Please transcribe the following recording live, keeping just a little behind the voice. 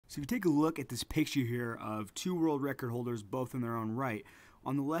So if you take a look at this picture here of two world record holders, both in their own right,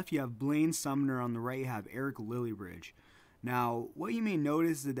 on the left you have Blaine Sumner, on the right you have Eric Lillibridge. Now, what you may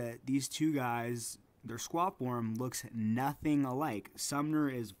notice is that these two guys, their squat form looks nothing alike. Sumner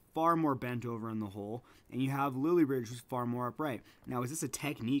is far more bent over in the hole, and you have Lillibridge who's far more upright. Now, is this a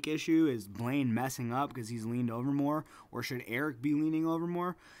technique issue? Is Blaine messing up because he's leaned over more, or should Eric be leaning over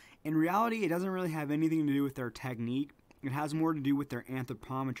more? In reality, it doesn't really have anything to do with their technique. It has more to do with their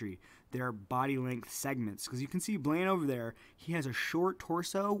anthropometry, their body length segments. Because you can see Blaine over there, he has a short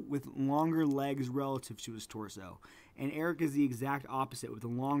torso with longer legs relative to his torso. And Eric is the exact opposite, with a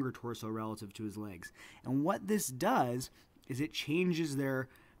longer torso relative to his legs. And what this does is it changes their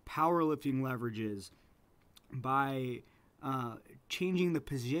powerlifting leverages by changing the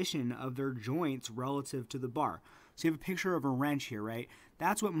position of their joints relative to the bar. So you have a picture of a wrench here, right?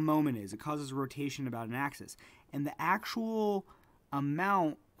 That's what moment is. It causes rotation about an axis. And the actual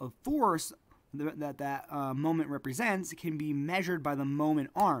amount of force that moment represents can be measured by the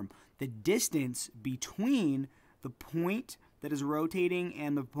moment arm, the distance between the point that is rotating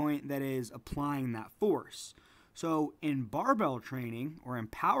and the point that is applying that force. So in barbell training or in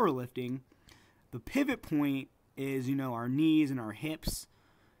powerlifting, the pivot point is, our knees and our hips,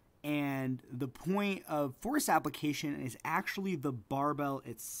 and the point of force application is actually the barbell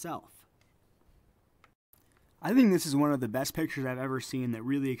itself. I think this is one of the best pictures I've ever seen that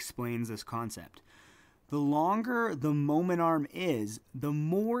really explains this concept. The longer the moment arm is, the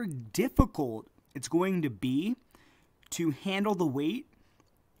more difficult it's going to be to handle the weight.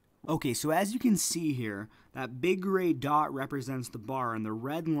 Okay, so as you can see here, that big gray dot represents the bar, and the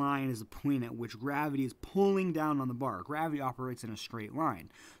red line is the point at which gravity is pulling down on the bar. Gravity operates in a straight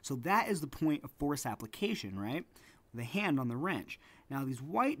line. So that is the point of force application, right? The hand on the wrench. Now these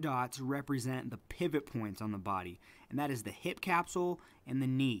white dots represent the pivot points on the body, and that is the hip capsule and the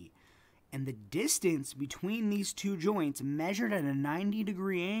knee. And the distance between these two joints, measured at a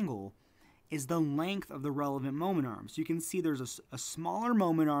 90-degree angle, is the length of the relevant moment arm. So you can see there's a smaller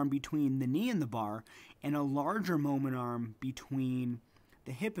moment arm between the knee and the bar, and a larger moment arm between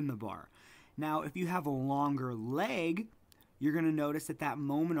the hip and the bar. Now, if you have a longer leg, you're going to notice that that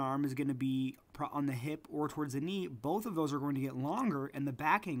moment arm is going to be on the hip or towards the knee. Both of those are going to get longer, and the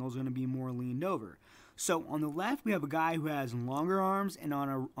back angle is going to be more leaned over. So on the left, we have a guy who has longer arms, and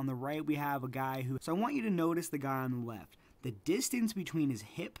on the right, we have a guy who... So I want you to notice the guy on the left. The distance between his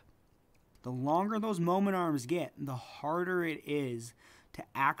hip, the longer those moment arms get, the harder it is to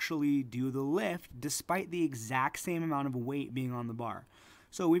actually do the lift, despite the exact same amount of weight being on the bar.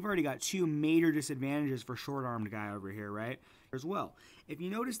 So we've already got two major disadvantages for short-armed guy over here, right? As well, if you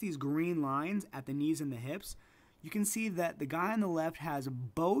notice these green lines at the knees and the hips, you can see that the guy on the left has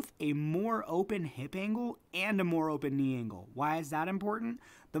both a more open hip angle and a more open knee angle. Why is that important?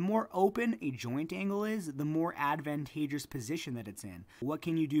 The more open a joint angle is, the more advantageous position that it's in. What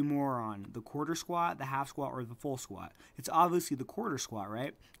can you do more on? The quarter squat, the half squat, or the full squat? It's obviously the quarter squat,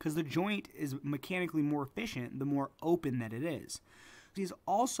 right? Because the joint is mechanically more efficient the more open that it is. He's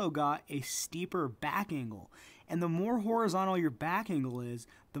also got a steeper back angle. And the more horizontal your back angle is,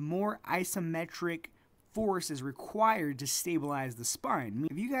 the more isometric force is required to stabilize the spine.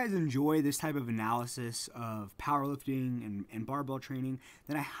 If you guys enjoy this type of analysis of powerlifting and barbell training,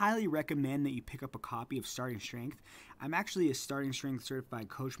 then I highly recommend that you pick up a copy of Starting Strength. I'm actually a Starting Strength certified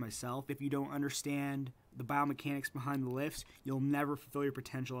coach myself. If you don't understand the biomechanics behind the lifts, you'll never fulfill your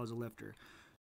potential as a lifter.